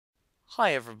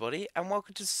Hi everybody, and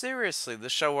welcome to Seriously, the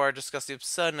show where I discuss the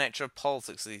absurd nature of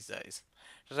politics these days.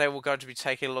 Today we're going to be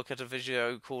taking a look at a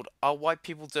video called Are White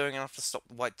People Doing Enough to Stop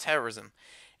White Terrorism?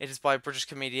 It is by British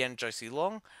comedian Josie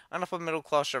Long, an upper middle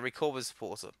class Jeremy Corbyn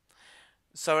supporter.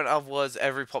 So in other words,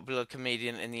 every popular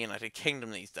comedian in the United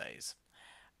Kingdom these days.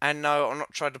 And no, I'm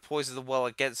not trying to poison the well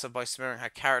against her by smearing her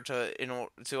character in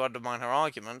order to undermine her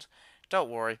argument. Don't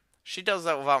worry, she does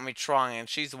that without me trying, and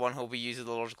she's the one who'll be using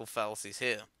the logical fallacies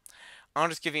here. I'm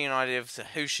just giving you an idea of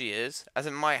who she is, as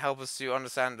it might help us to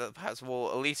understand that perhaps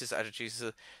more elitist attitudes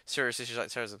to serious issues like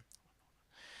terrorism.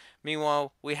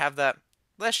 Meanwhile, we have that,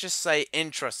 let's just say,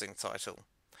 interesting title.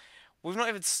 We've not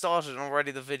even started, and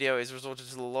already the video is resorted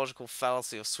to the logical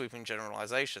fallacy of sweeping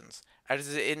generalizations, as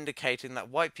it is indicating that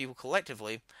white people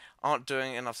collectively aren't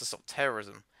doing enough to stop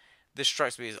terrorism. This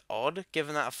strikes me as odd,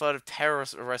 given that a third of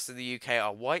terrorist arrests in the UK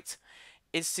are white.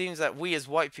 It seems that we as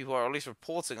white people are at least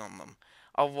reporting on them.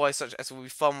 Otherwise, such acts will be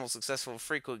far more successful and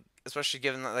frequent, especially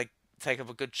given that they take up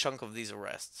a good chunk of these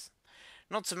arrests.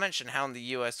 Not to mention how in the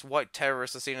US, white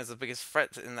terrorists are seen as the biggest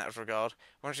threat in that regard.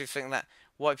 I actually think that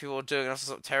white people are doing enough to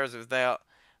stop terrorism if they are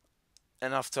able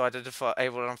enough to identify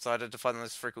them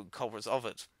as frequent culprits of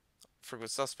it,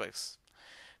 frequent suspects.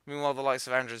 Meanwhile, the likes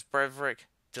of Andrews Breverick,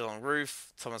 Dylan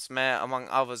Roof, Thomas Mayer, among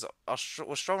others,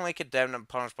 were strongly condemned and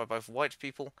punished by both white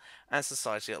people and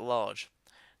society at large.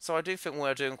 So I do think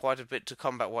we're doing quite a bit to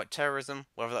combat white terrorism,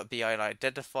 whether that be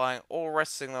identifying or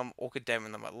arresting them or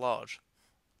condemning them at large.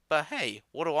 But hey,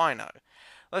 what do I know?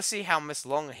 Let's see how Miss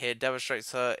Long here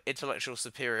demonstrates her intellectual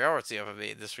superiority over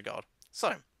me in this regard.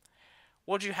 So,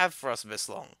 what do you have for us, Miss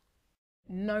Long?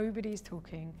 Nobody's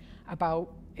talking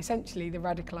about essentially the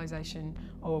radicalisation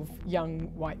of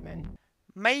young white men.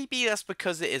 Maybe that's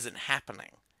because it isn't happening.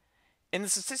 In the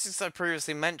statistics I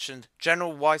previously mentioned,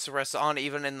 general white arrests aren't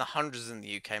even in the hundreds in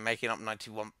the UK, making up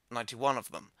 91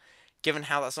 of them. Given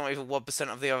how that's not even 1%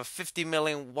 of the over 50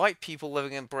 million white people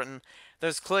living in Britain,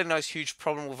 there's clearly no huge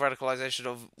problem with radicalisation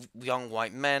of young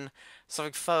white men,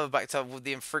 something further backed up with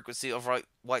the infrequency of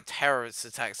white terrorist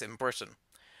attacks in Britain.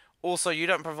 Also, you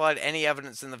don't provide any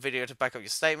evidence in the video to back up your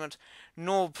statement,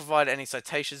 nor provide any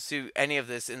citations to any of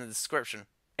this in the description.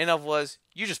 In other words,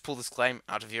 you just pull this claim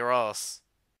out of your ass.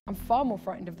 I'm far more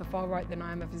frightened of the far right than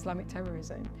I am of Islamic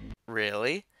terrorism.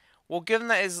 Really? Well, given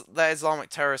that Islamic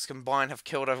terrorists combined have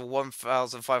killed over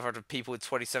 1,500 people in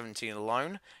 2017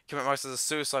 alone, commit most of the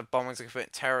suicide bombings and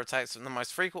commit terror attacks the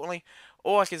most frequently,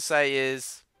 all I can say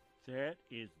is... That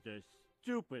is the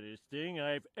stupidest thing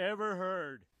I've ever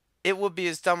heard. It would be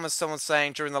as dumb as someone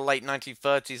saying during the late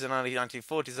 1930s and early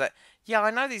 1940s that, yeah, I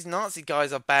know these Nazi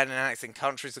guys are bad in annexing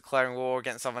countries, declaring war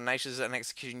against other nations and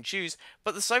executing Jews,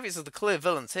 but the Soviets are the clear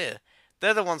villains here.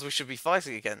 They're the ones we should be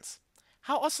fighting against.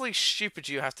 How utterly stupid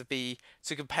do you have to be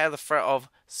to compare the threat of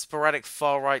sporadic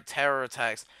far-right terror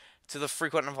attacks to the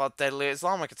frequent and far deadlier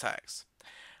Islamic attacks?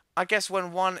 I guess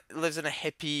when one lives in a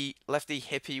lefty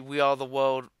hippie, we are the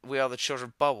world, we are the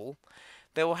children bubble,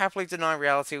 they will happily deny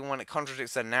reality when it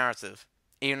contradicts their narrative,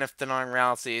 even if denying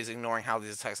reality is ignoring how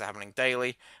these attacks are happening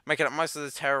daily, making up most of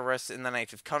the terrorists in their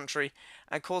native country,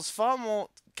 and cause far more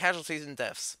casualties and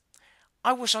deaths.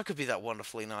 I wish I could be that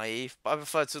wonderfully naive, but I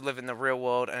prefer to live in the real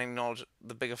world and acknowledge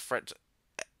the bigger threat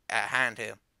at hand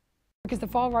here. Because the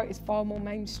far right is far more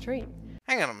mainstream.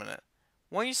 Hang on a minute.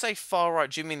 When you say far right,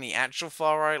 do you mean the actual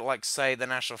far right, like say the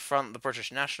National Front, the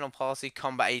British National Party,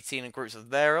 Combat 18 and groups of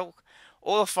their ilk?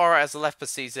 Or the far right as the left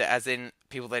perceives it, as in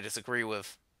people they disagree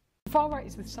with? The far right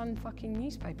is the Sun fucking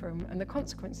newspaper and the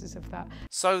consequences of that.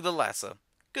 So the latter.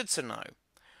 Good to know.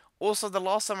 Also, the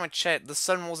last time I checked, the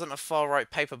Sun wasn't a far-right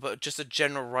paper, but just a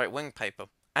general right-wing paper.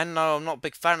 And no, I'm not a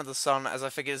big fan of the Sun, as I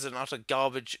think it is an utter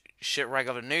garbage shit rag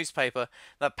of a newspaper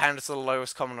that panders to the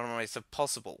lowest common denominator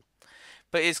possible.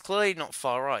 But it is clearly not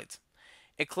far-right.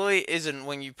 It clearly isn't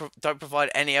when you don't provide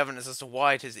any evidence as to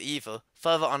why it is either,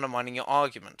 further undermining your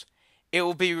argument. It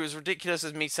will be as ridiculous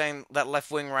as me saying that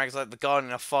left-wing rags like The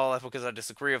Guardian are far left because I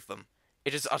disagree with them.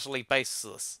 It is utterly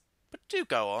baseless. But do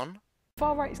go on.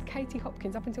 Far right is Katie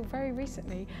Hopkins, up until very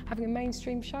recently, having a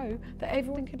mainstream show that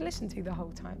everyone could listen to the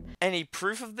whole time. Any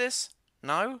proof of this?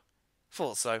 No?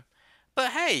 Thought so.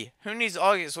 But hey, who needs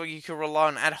arguments where you can rely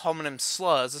on ad hominem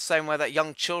slurs the same way that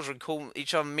young children call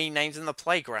each other mean names in the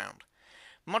playground?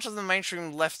 Much of the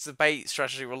mainstream left's debate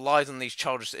strategy relies on these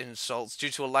childish insults due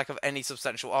to a lack of any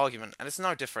substantial argument, and it's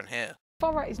no different here.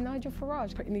 Far right is Nigel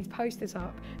Farage putting these posters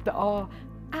up that are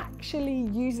actually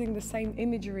using the same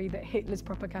imagery that Hitler's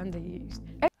propaganda used.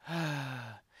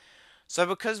 So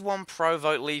because one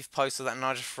pro-vote Leave poster that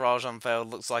Nigel Farage unveiled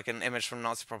looks like an image from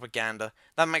Nazi propaganda,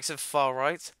 that makes it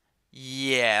far-right?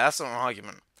 Yeah, that's not an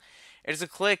argument. It is a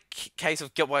clear case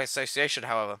of guilt by association,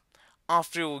 however.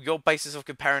 After all, your basis of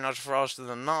comparing Nigel Farage to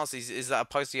the Nazis is that a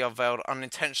poster you unveiled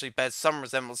unintentionally bears some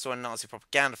resemblance to a Nazi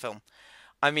propaganda film.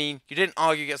 I mean, you didn't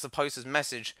argue against the poster's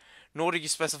message, nor did you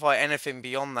specify anything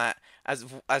beyond that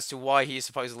as to why he is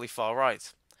supposedly far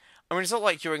right. I mean, it's not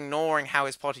like you're ignoring how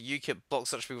his party UKIP blocked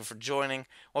such people from joining,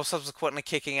 while subsequently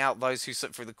kicking out those who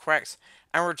slipped through the cracks,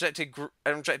 and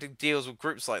rejected deals with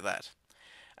groups like that.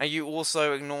 And you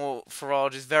also ignore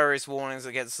Farage's various warnings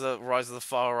against the rise of the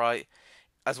far right,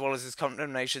 as well as his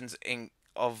condemnations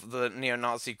of the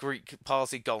neo-Nazi Greek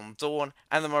party Golden Dawn,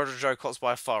 and the murder of Joe Cox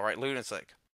by a far-right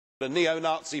lunatic. The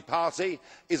neo-Nazi party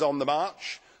is on the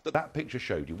march. That picture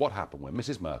showed you what happened when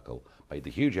Mrs. Merkel made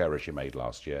the huge error she made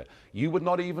last year. You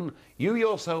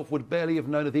yourself would barely have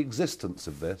known of the existence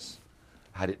of this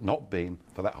had it not been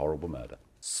for that horrible murder.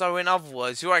 So, in other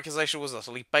words, your accusation was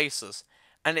utterly baseless.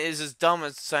 And it is as dumb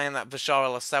as saying that Bashar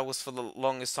al-Assad was for the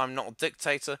longest time not a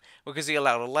dictator because he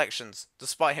allowed elections,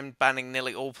 despite him banning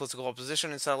nearly all political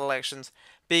opposition in said elections,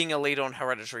 being a leader on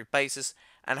hereditary basis,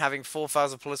 and having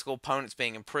 4,000 political opponents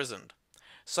being imprisoned.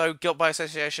 So, guilt by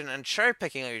association and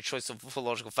cherry-picking are your choice of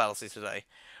logical fallacy today.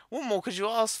 What more could you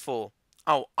ask for?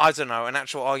 Oh, I don't know, an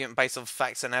actual argument based on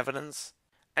facts and evidence?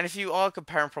 And if you are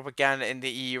comparing propaganda in the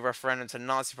EU referendum to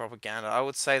Nazi propaganda, I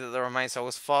would say that the Remain side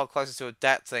was far closer to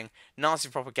adapting Nazi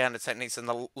propaganda techniques than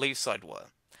the Leave side were.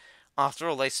 After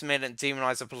all, they smeared and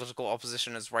demonised the political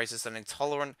opposition as racist and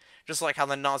intolerant, just like how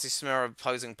the Nazis smear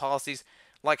opposing parties,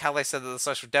 like how they said that the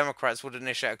Social Democrats would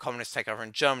initiate a communist takeover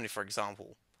in Germany, for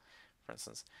example. For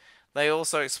instance, they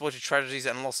also exploited tragedies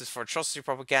and losses for atrocity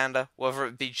propaganda, whether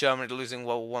it be Germany losing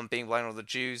World War I being blamed on the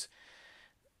Jews,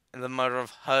 and the murder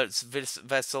of Herz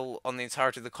Wessel on the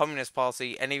entirety of the Communist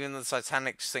Party, and even the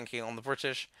Titanic sinking on the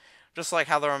British, just like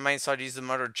how the Remain side used the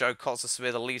murder of Joe Cox to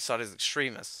smear the Leave side as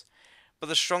extremists. But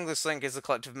the strongest link is the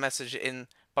collective message in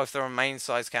both the Remain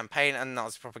side's campaign and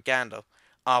Nazi propaganda.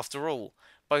 After all,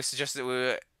 both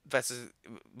suggested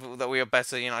that we are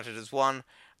better united as one,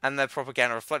 and their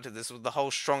propaganda reflected this, with the whole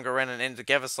stronger in and in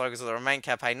together slogans of the Remain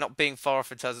campaign not being far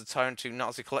off in terms of tone to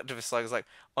Nazi collectivist slogans like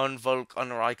Un Volk,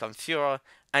 Un Reich, Un Führer,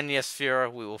 and Yes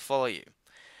Führer, we will follow you.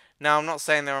 Now, I'm not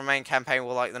saying the Remain campaign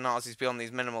will like the Nazis beyond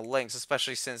these minimal links,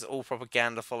 especially since all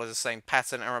propaganda follows the same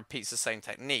pattern and repeats the same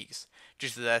techniques, due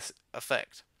to their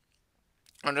effect.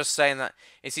 I'm just saying that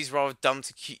it seems rather dumb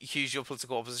to accuse your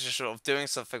political opposition of doing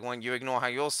something when you ignore how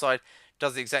your side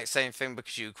does the exact same thing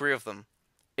because you agree with them.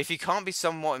 If you can't be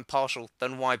somewhat impartial,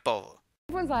 then why bother?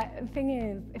 Everyone's like, the thing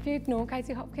is, if you ignore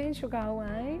Katie Hopkins, she'll go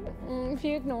away. If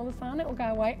you ignore the Sun, it will go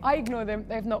away. I ignore them,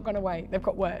 they've not gone away, they've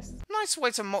got worse. Nice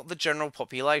way to mock the general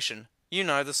population. You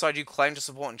know, the side you claim to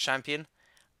support and champion,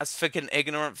 as thick and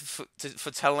ignorant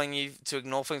for telling you to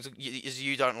ignore things as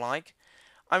you don't like.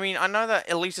 I mean, I know that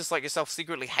elitists like yourself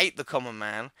secretly hate the common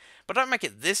man, but don't make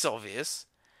it this obvious.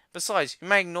 Besides, you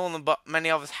may ignore them, but many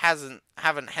others haven't,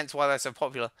 hence why they're so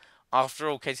popular. After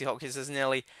all, Katie Hopkins has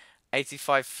nearly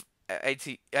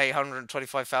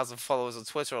 825,000 followers on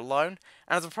Twitter alone,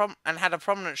 and had a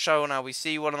prominent show on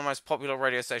LBC, one of the most popular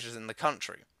radio stations in the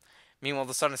country. Meanwhile,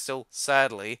 The Sun is still,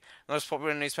 sadly, the most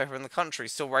popular newspaper in the country,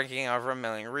 still ranking over 1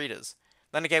 million readers.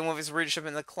 Then again, with its readership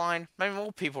in decline, maybe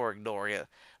more people are ignoring it,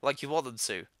 like you want them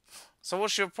to. So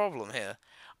what's your problem here?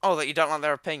 Oh, that you don't like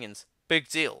their opinions. Big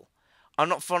deal. I'm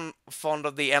not fond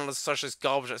of the endless socialist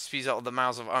garbage that spews out of the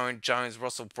mouths of Owen Jones,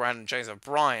 Russell Brand, and James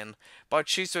O'Brien, but I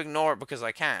choose to ignore it because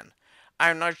I can. I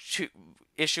have no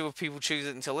issue with people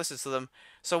choosing to listen to them,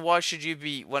 so why should you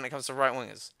be when it comes to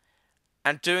right-wingers?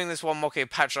 And doing this while mocking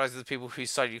and patronising the people whose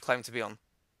side you claim to be on.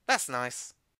 That's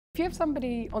nice. If you have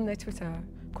somebody on their Twitter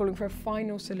calling for a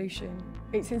final solution,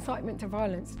 it's incitement to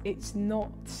violence, it's not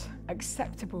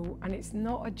acceptable, and it's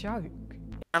not a joke.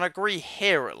 And I agree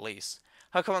here at least.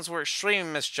 Her comments were extremely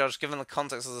misjudged given the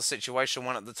context of the situation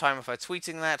when at the time of her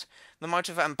tweeting that, the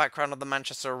motive and background of the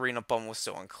Manchester Arena bomb was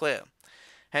still unclear.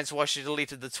 Hence why she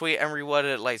deleted the tweet and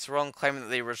reworded it later on, claiming that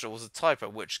the original was a typo,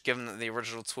 which, given that the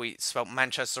original tweet spelt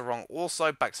Manchester wrong,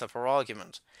 also backs up her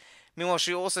argument. Meanwhile,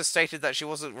 she also stated that she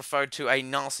wasn't referred to a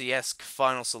Nazi-esque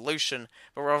final solution,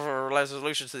 but rather a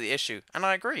resolution to the issue, and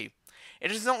I agree.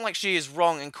 It is not like she is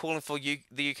wrong in calling for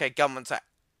the UK government to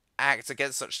act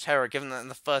against such terror, given that in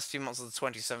the first few months of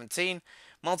 2017,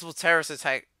 multiple terrorist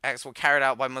attacks were carried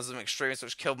out by Muslim extremists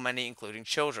which killed many, including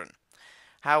children.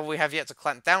 However, we have yet to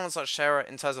clamp down on such terror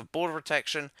in terms of border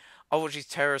protection, of which these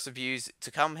terrorists abuse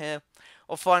to come here,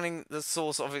 or finding the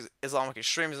source of Islamic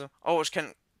extremism, or which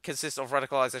can consist of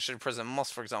radicalisation in prison and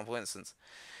mosque, for example, instance.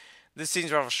 This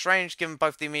seems rather strange, given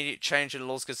both the immediate change in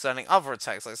laws concerning other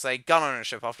attacks, like say gun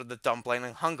ownership after the Dunblane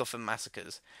and Hungerford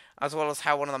massacres, as well as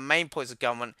how one of the main points of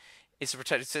government is to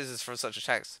protect its citizens from such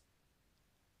attacks.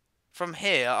 From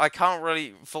here, I can't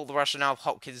really fault the rationale of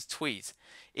Hopkins' tweet,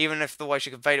 even if the way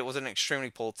she conveyed it was in extremely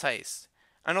poor taste.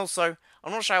 And also,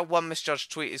 I'm not sure how one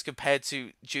misjudged tweet is compared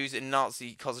to Jews in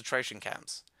Nazi concentration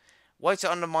camps. Way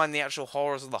to undermine the actual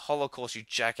horrors of the Holocaust, you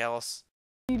jackass.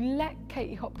 If you let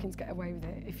Katie Hopkins get away with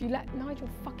it, if you let Nigel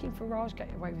fucking Farage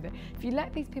get away with it, if you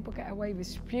let these people get away with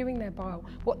spewing their bile,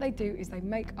 what they do is they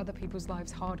make other people's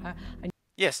lives harder. And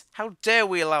yes, how dare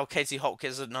we allow Katie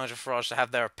Hopkins and Nigel Farage to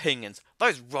have their opinions?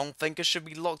 Those wrong thinkers should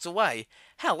be locked away.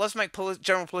 Hell, let's make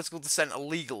general political dissent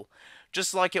illegal.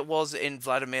 Just like it was in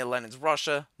Vladimir Lenin's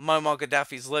Russia, Muammar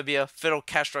Gaddafi's Libya, Fidel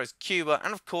Castro's Cuba,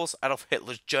 and of course Adolf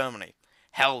Hitler's Germany.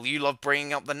 Hell, you love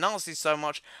bringing up the Nazis so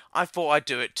much, I thought I'd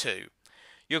do it too.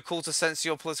 Your call to censor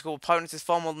your political opponents is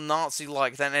far more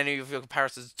Nazi-like than any of your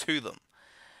comparisons to them.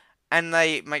 And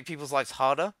they make people's lives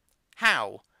harder?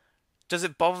 How? Does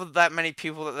it bother that many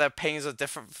people that their opinions are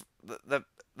different, that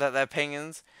their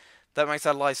opinions, that makes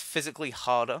their lives physically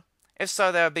harder? If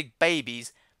so, they are big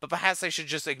babies, but perhaps they should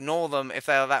just ignore them if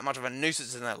they are that much of a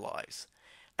nuisance in their lives.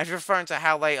 And if you're referring to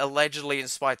how they allegedly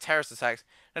inspire terrorist attacks,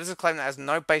 that is a claim that has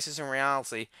no basis in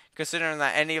reality, considering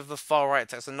that any of the far-right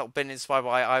attacks have not been inspired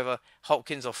by either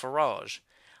Hopkins or Farage.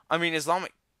 I mean,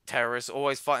 Islamic terrorists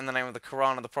always fight in the name of the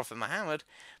Quran and the Prophet Muhammad,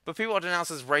 but people are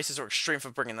denounced as racist or extreme for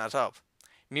bringing that up.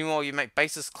 Meanwhile, you make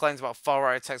baseless claims about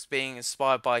far-right attacks being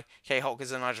inspired by Katie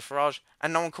Hopkins and Nigel Farage,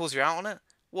 and no one calls you out on it?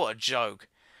 What a joke.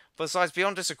 Besides,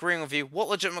 beyond disagreeing with you, what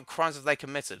legitimate crimes have they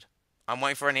committed? I'm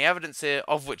waiting for any evidence here,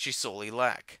 of which you sorely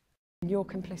lack. you're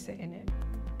complicit in it.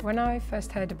 When I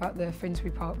first heard about the Finsbury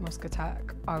Park mosque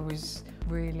attack, I was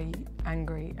really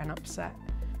angry and upset.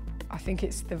 I think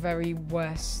it's the very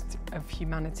worst of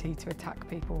humanity to attack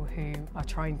people who are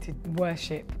trying to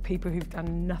worship people who've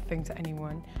done nothing to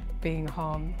anyone being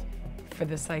harmed for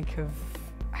the sake of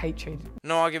hatred.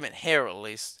 No argument here, at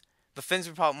least. The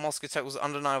Finsbury Park mosque attack was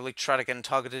undeniably tragic and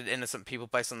targeted innocent people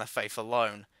based on their faith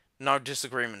alone. No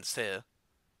disagreements here.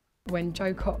 When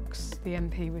Jo Cox, the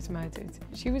MP, was murdered,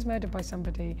 she was murdered by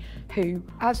somebody who,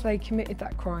 as they committed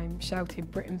that crime, shouted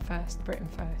 "Britain first, Britain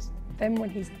first." Then when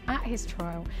he's at his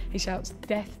trial, he shouts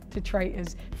 "Death to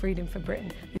traitors, freedom for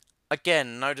Britain."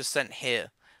 Again, no dissent here.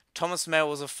 Thomas Mayle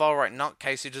was a far-right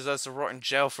nutcase who deserves to rot in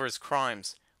jail for his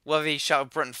crimes. Whether he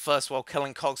shouted Britain first while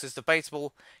killing Cox is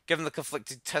debatable, given the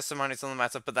conflicting testimonies on the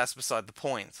matter, but that's beside the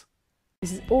point.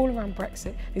 This is all around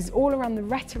Brexit. This is all around the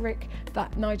rhetoric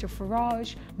that Nigel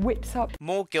Farage whips up.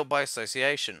 More guilt by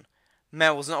association.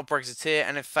 Mayle was not a Brexiteer,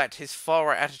 and in fact his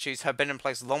far-right attitudes had been in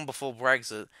place long before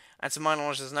Brexit, and to my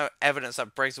knowledge there's no evidence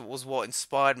that Brexit was what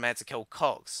inspired Mayle to kill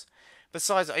Cox.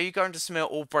 Besides, are you going to smear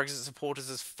all Brexit supporters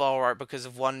as far-right because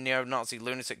of one neo-Nazi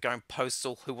lunatic going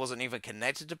postal who wasn't even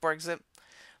connected to Brexit?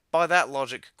 By that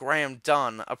logic, Graham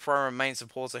Dunn, a pro-Remain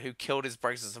supporter who killed his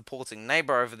Brexit-supporting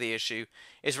neighbour over the issue,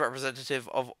 is representative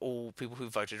of all people who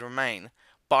voted Remain.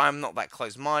 But I am not that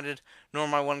close-minded, nor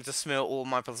am I willing to smear all of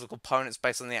my political opponents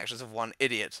based on the actions of one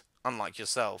idiot, unlike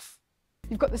yourself.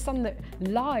 You've got the Sun that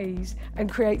lies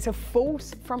and creates a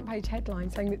false front-page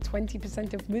headline saying that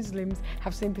 20% of Muslims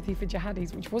have sympathy for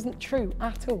jihadis, which wasn't true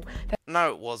at all.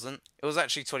 No, it wasn't. It was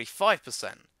actually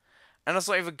 25%. And that's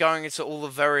not even going into all the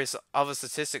various other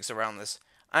statistics around this.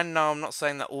 And no, I'm not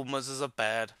saying that all Muslims are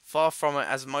bad. Far from it,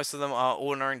 as most of them are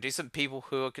ordinary and decent people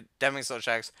who are condemning such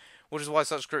acts, which is why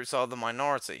such groups are the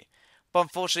minority. But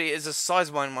unfortunately, it is a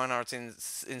sizable minority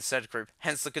in said group,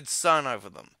 hence the concern over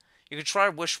them. You can try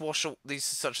to wish-wash these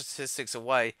such statistics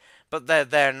away, but they're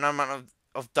there, and no amount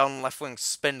of dumb left-wing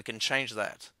spin can change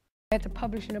that. They had to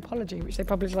publish an apology, which they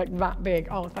published like that big.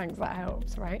 Oh, thanks, that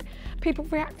helps, right? People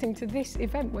reacting to this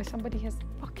event where somebody has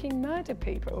fucking murdered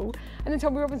people, and then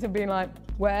Tommy Robinson being like,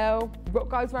 well, what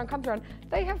goes around comes around.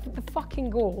 They have the fucking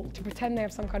gall to pretend they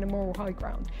have some kind of moral high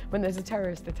ground when there's a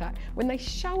terrorist attack. When they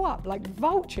show up like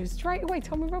vultures, straight away,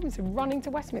 Tommy Robinson running to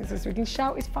Westminster so he can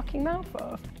shout his fucking mouth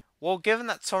off. Well, given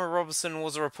that Tommy Robinson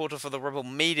was a reporter for the Rebel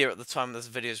Media at the time this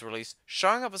video is released,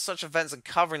 showing up at such events and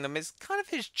covering them is kind of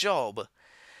his job.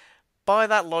 By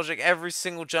that logic, every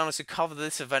single journalist who covered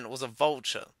this event was a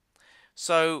vulture.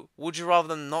 So, would you rather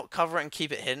them not cover it and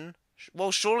keep it hidden?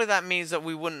 Well, surely that means that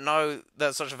we wouldn't know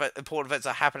that such important events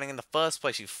are happening in the first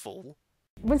place, you fool.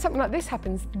 When something like this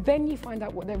happens, then you find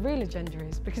out what their real agenda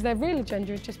is, because their real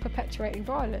agenda is just perpetuating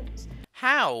violence.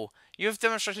 How? You have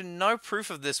demonstrated no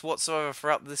proof of this whatsoever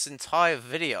throughout this entire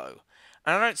video.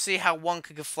 And I don't see how one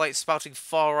could conflate spouting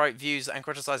far-right views and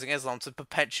criticising Islam to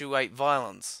perpetuate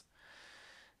violence.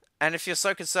 And if you're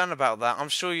so concerned about that, I'm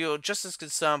sure you're just as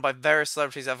concerned by various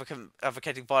celebrities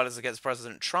advocating violence against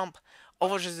President Trump,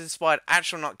 of which has inspired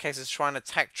actual nutcases trying to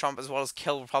attack Trump as well as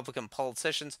kill Republican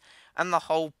politicians, and the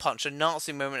whole punch a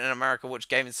Nazi movement in America, which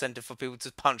gave incentive for people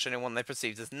to punch anyone they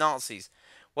perceived as Nazis,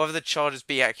 whether the charges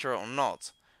be accurate or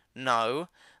not. No.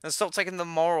 And stop taking the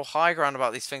moral high ground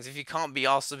about these things if you can't be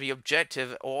asked to be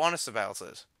objective or honest about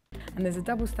it. And there's a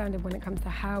double standard when it comes to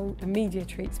how the media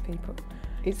treats people.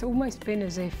 It's almost been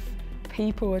as if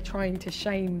people are trying to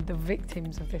shame the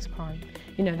victims of this crime.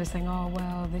 You know, they're saying, oh,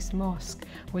 well, this mosque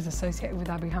was associated with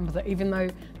Abu Hamza, even though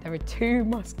there are two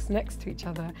mosques next to each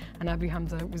other and Abu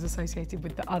Hamza was associated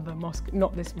with the other mosque,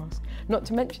 not this mosque. Not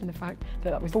to mention the fact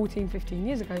that that was 14, 15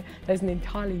 years ago. There's an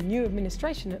entirely new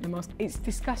administration at the mosque. It's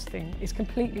disgusting. It's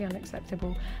completely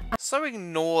unacceptable. So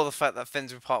ignore the fact that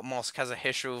Finsbury Park Mosque has a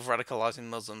history of radicalising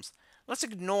Muslims. Let's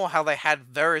ignore how they had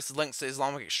various links to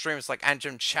Islamic extremists like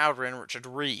Anjem Chowdhury and Richard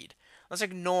Reed. Let's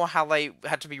ignore how they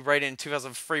had to be raided in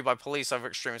 2003 by police over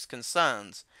extremist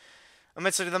concerns.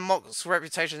 Admittedly, the mosque's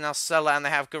reputation is now stellar and they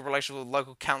have good relations with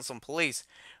local council and police,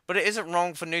 but it isn't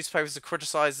wrong for newspapers to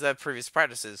criticise their previous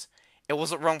practices. It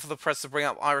wasn't wrong for the press to bring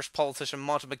up Irish politician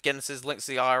Martin McGuinness's links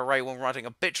to the IRA when writing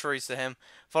obituaries to him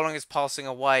following his passing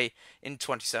away in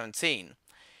 2017.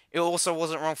 It also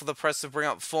wasn't wrong for the press to bring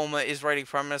up former Israeli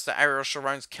Prime Minister Ariel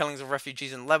Sharon's killings of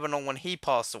refugees in Lebanon when he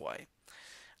passed away.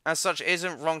 As such, it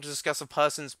isn't wrong to discuss a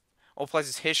person's or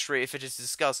place's history if it is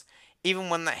discussed, even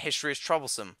when that history is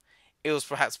troublesome. It was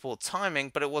perhaps poor timing,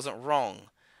 but it wasn't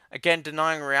wrong. Again,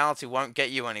 denying reality won't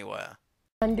get you anywhere.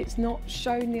 And it's not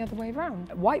shown the other way around.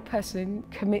 A white person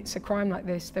commits a crime like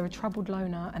this, they're a troubled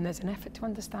loner, and there's an effort to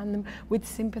understand them with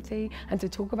sympathy and to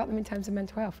talk about them in terms of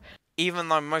mental health. Even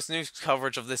though most news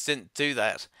coverage of this didn't do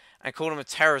that, and called him a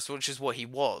terrorist, which is what he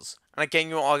was. And again,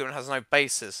 your argument has no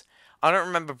basis. I don't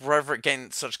remember Broderick getting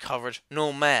such coverage,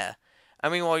 nor Mayer. I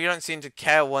mean, well, you don't seem to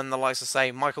care when the likes of,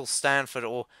 say, Michael Stanford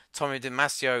or Tommy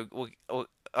DiMassio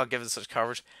are given such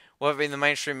coverage, whether it be in the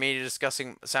mainstream media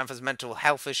discussing Stanford's mental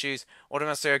health issues, or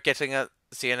DiMassio getting a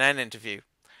CNN interview.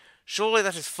 Surely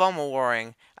that is far more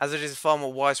worrying, as it is far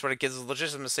more widespread and gives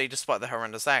legitimacy despite the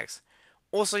horrendous acts.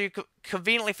 Also, you're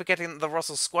conveniently forgetting that the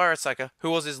Russell Square attacker,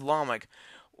 who was Islamic,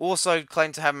 also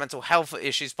claimed to have mental health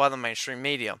issues by the mainstream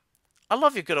media. I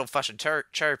love your good old-fashioned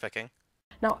cherry picking.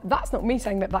 Now, that's not me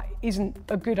saying that that isn't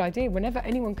a good idea. Whenever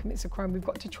anyone commits a crime, we've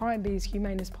got to try and be as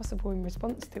humane as possible in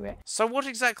response to it. So what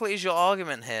exactly is your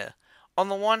argument here? On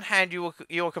the one hand, you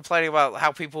were complaining about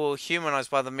how people are humanised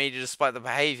by the media despite the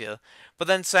behaviour, but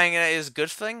then saying it is a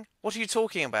good thing? What are you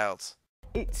talking about?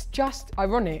 It's just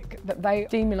ironic that they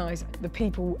demonise the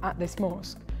people at this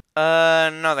mosque.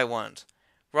 No they weren't.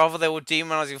 Rather, they were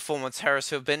demonising former terrorists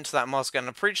who have been to that mosque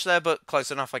and preached there, but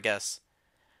close enough, I guess.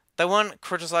 They weren't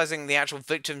criticising the actual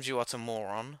victims, you utter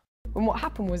moron. And what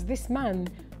happened was this man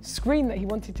screamed that he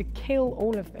wanted to kill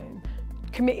all of them,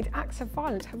 committed acts of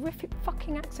violence, horrific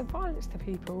fucking acts of violence to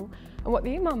people. And what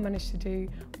the imam managed to do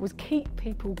was keep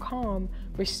people calm,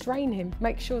 restrain him,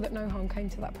 make sure that no harm came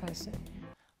to that person.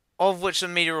 Of which the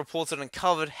media reported and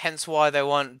covered, hence why they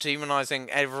weren't demonising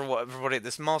everybody at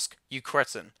this mosque, you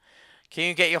cretin. Can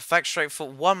you get your facts straight for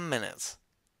 1 minute?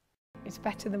 It's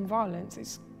better than violence.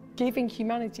 It's giving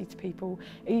humanity to people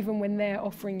even when they're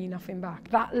offering you nothing back.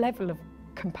 That level of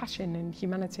compassion and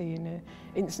humanity in an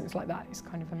instance like that is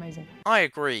kind of amazing. I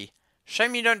agree.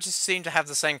 Shame you don't just seem to have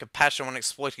the same compassion when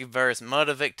exploiting various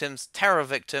murder victims, terror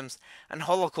victims, and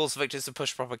Holocaust victims to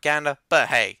push propaganda, but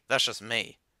hey, that's just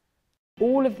me.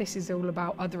 All of this is all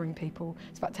about othering people.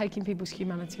 It's about taking people's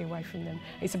humanity away from them.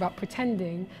 It's about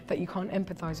pretending that you can't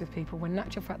empathise with people when in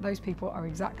actual fact those people are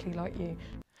exactly like you.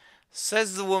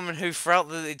 Says the woman who throughout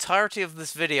the entirety of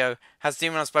this video has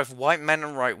demonised both white men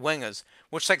and right-wingers,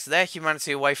 which takes their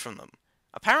humanity away from them.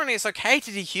 Apparently it's okay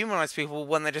to dehumanise people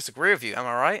when they disagree with you, am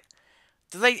I right?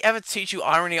 Did they ever teach you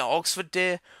irony at Oxford,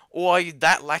 dear? Or are you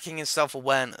that lacking in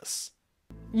self-awareness?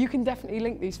 You can definitely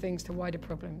link these things to wider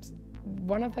problems.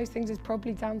 One of those things is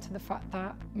probably down to the fact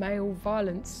that male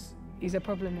violence is a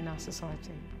problem in our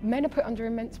society. Men are put under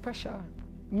immense pressure.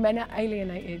 Men are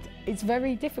alienated. It's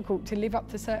very difficult to live up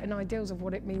to certain ideals of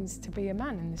what it means to be a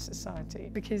man in this society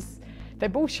because they're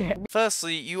bullshit.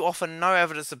 Firstly, you offer no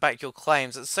evidence to back your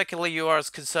claims. And secondly, are you as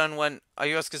concerned when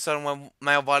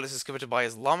male violence is committed by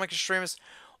Islamic extremists,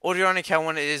 or do you only care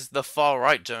when it is the far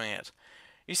right doing it?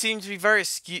 You seem to be very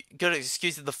good at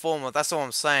excusing the former, that's all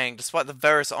I'm saying, despite the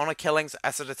various honour killings,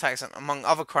 acid attacks, and among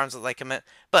other crimes that they commit.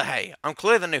 But hey, I'm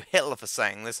clearly the new Hitler for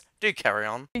saying this. Do carry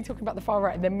on. You talking about the far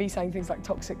right and then me saying things like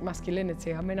toxic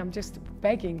masculinity. I mean, I'm just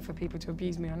begging for people to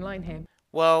abuse me online here.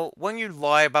 Well, when you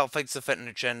lie about things to fit an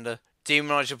agenda,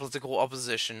 demonise your political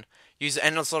opposition, use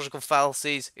endless logical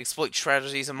fallacies, exploit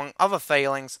tragedies, among other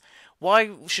failings, why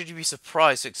should you be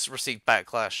surprised to receive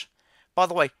backlash? By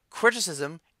the way,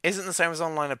 criticism isn't the same as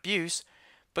online abuse,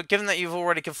 but given that you've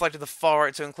already conflated the far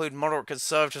right to include moderate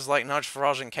conservatives like Nigel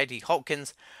Farage and Katie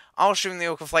Hopkins, I'll assume that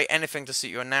you'll conflate anything to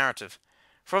suit your narrative.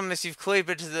 From this, you've clearly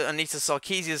been to the Anita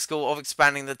Sarkeesian school of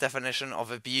expanding the definition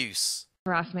of abuse.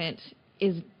 Harassment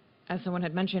is, as someone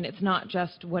had mentioned, it's not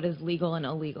just what is legal and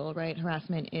illegal, right?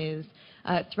 Harassment is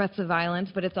threats of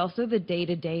violence, but it's also the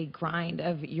day-to-day grind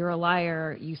of you're a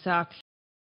liar, you suck.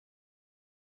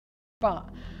 But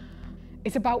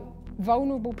it's about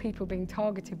vulnerable people being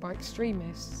targeted by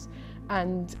extremists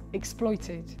and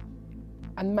exploited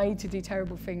and made to do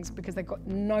terrible things because they've got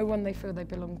no one they feel they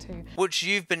belong to. Which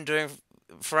you've been doing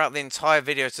throughout the entire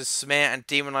video to smear and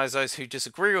demonise those who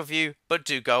disagree with you, but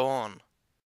do go on.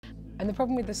 And the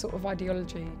problem with the sort of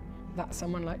ideology that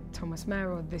someone like Thomas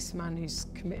Mayer or this man who's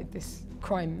committed this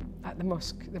crime at the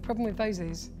mosque, the problem with those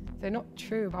is they're not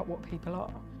true about what people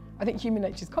are. I think human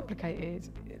nature is complicated,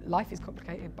 life is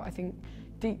complicated, but I think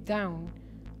deep down,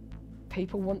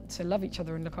 people want to love each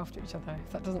other and look after each other,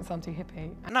 if that doesn't sound too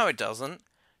hippie. No, it doesn't.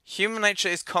 Human nature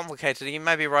is complicated, and you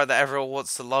may be right that everyone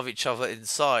wants to love each other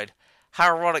inside.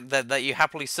 How ironic then that you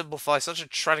happily simplify such a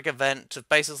tragic event to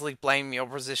basically blame your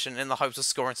opposition in the hopes of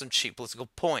scoring some cheap political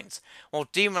points, while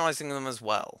demonising them as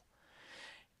well.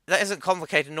 That isn't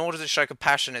complicated, nor does it show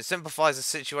compassion. It simplifies the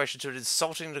situation to an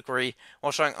insulting degree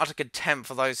while showing utter contempt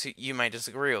for those who you may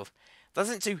disagree with. That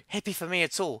isn't too hippie for me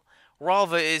at all.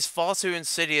 Rather, it is far too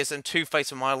insidious and two-faced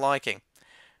for my liking.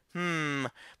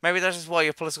 Maybe that is why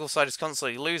your political side is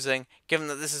constantly losing, given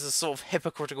that this is the sort of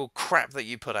hypocritical crap that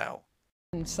you put out.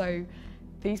 And so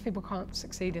these people can't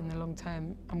succeed in the long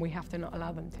term, and we have to not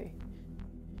allow them to.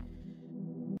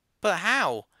 But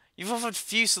how? You've offered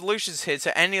few solutions here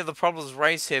to any of the problems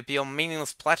raised here beyond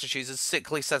meaningless platitudes and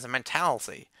sickly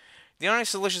sentimentality. The only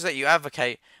solutions that you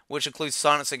advocate, which includes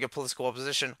silencing your political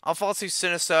opposition, are far too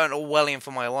sinister and Orwellian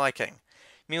for my liking.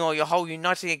 Meanwhile, your whole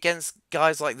uniting against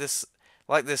guys like this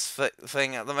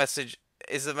thing, the message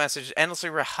endlessly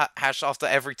rehashed after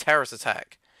every terrorist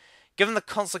attack. Given the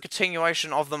constant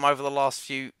continuation of them over the last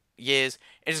few years,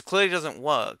 it just clearly doesn't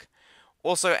work.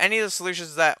 Also, any of the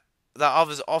solutions that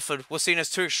others offered were seen as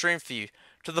too extreme for you,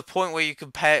 to the point where you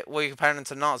compare them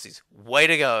to Nazis. Way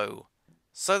to go.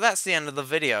 So that's the end of the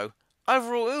video.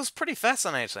 Overall, it was pretty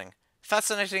fascinating.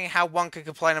 Fascinating how one could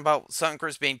complain about certain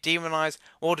groups being demonised,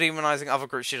 or demonising other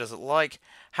groups she doesn't like,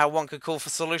 how one could call for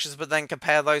solutions but then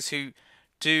compare those who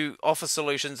do offer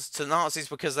solutions to Nazis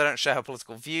because they don't share her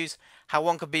political views, how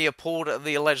one could be appalled at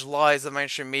the alleged lies the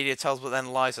mainstream media tells but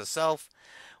then lies herself,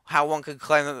 how one could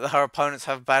claim that her opponents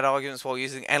have bad arguments while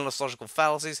using endless logical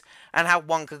fallacies, and how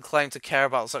one could claim to care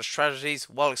about such tragedies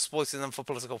while exploiting them for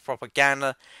political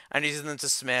propaganda and using them to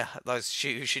smear those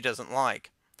who she doesn't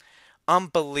like.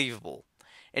 Unbelievable.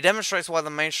 It demonstrates why the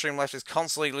mainstream left is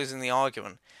constantly losing the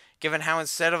argument, given how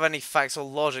instead of any facts or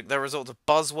logic they resort to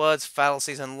buzzwords,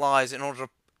 fallacies and lies in order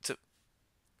to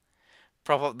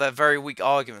prop up their very weak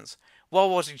arguments, while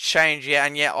wanting change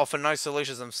yet offer no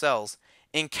solutions themselves.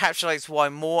 It encapsulates why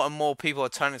more and more people are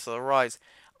turning to the right,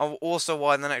 and also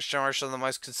why the next generation are the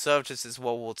most conservative since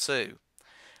World War II.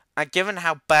 And given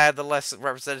how bad the less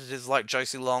representatives like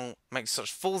Josie Long make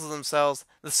such fools of themselves,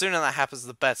 the sooner that happens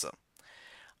the better.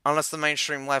 Unless the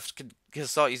mainstream left can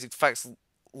start using facts,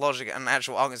 logic and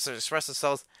actual arguments to express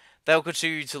themselves, they'll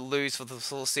continue to lose for the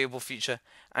foreseeable future,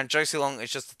 and Josie Long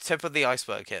is just the tip of the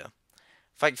iceberg here.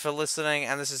 Thank you for listening,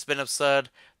 and this has been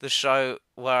Absurd, the show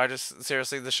where I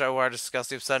discuss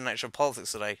the absurd nature of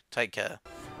politics today. Take care.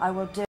 I will do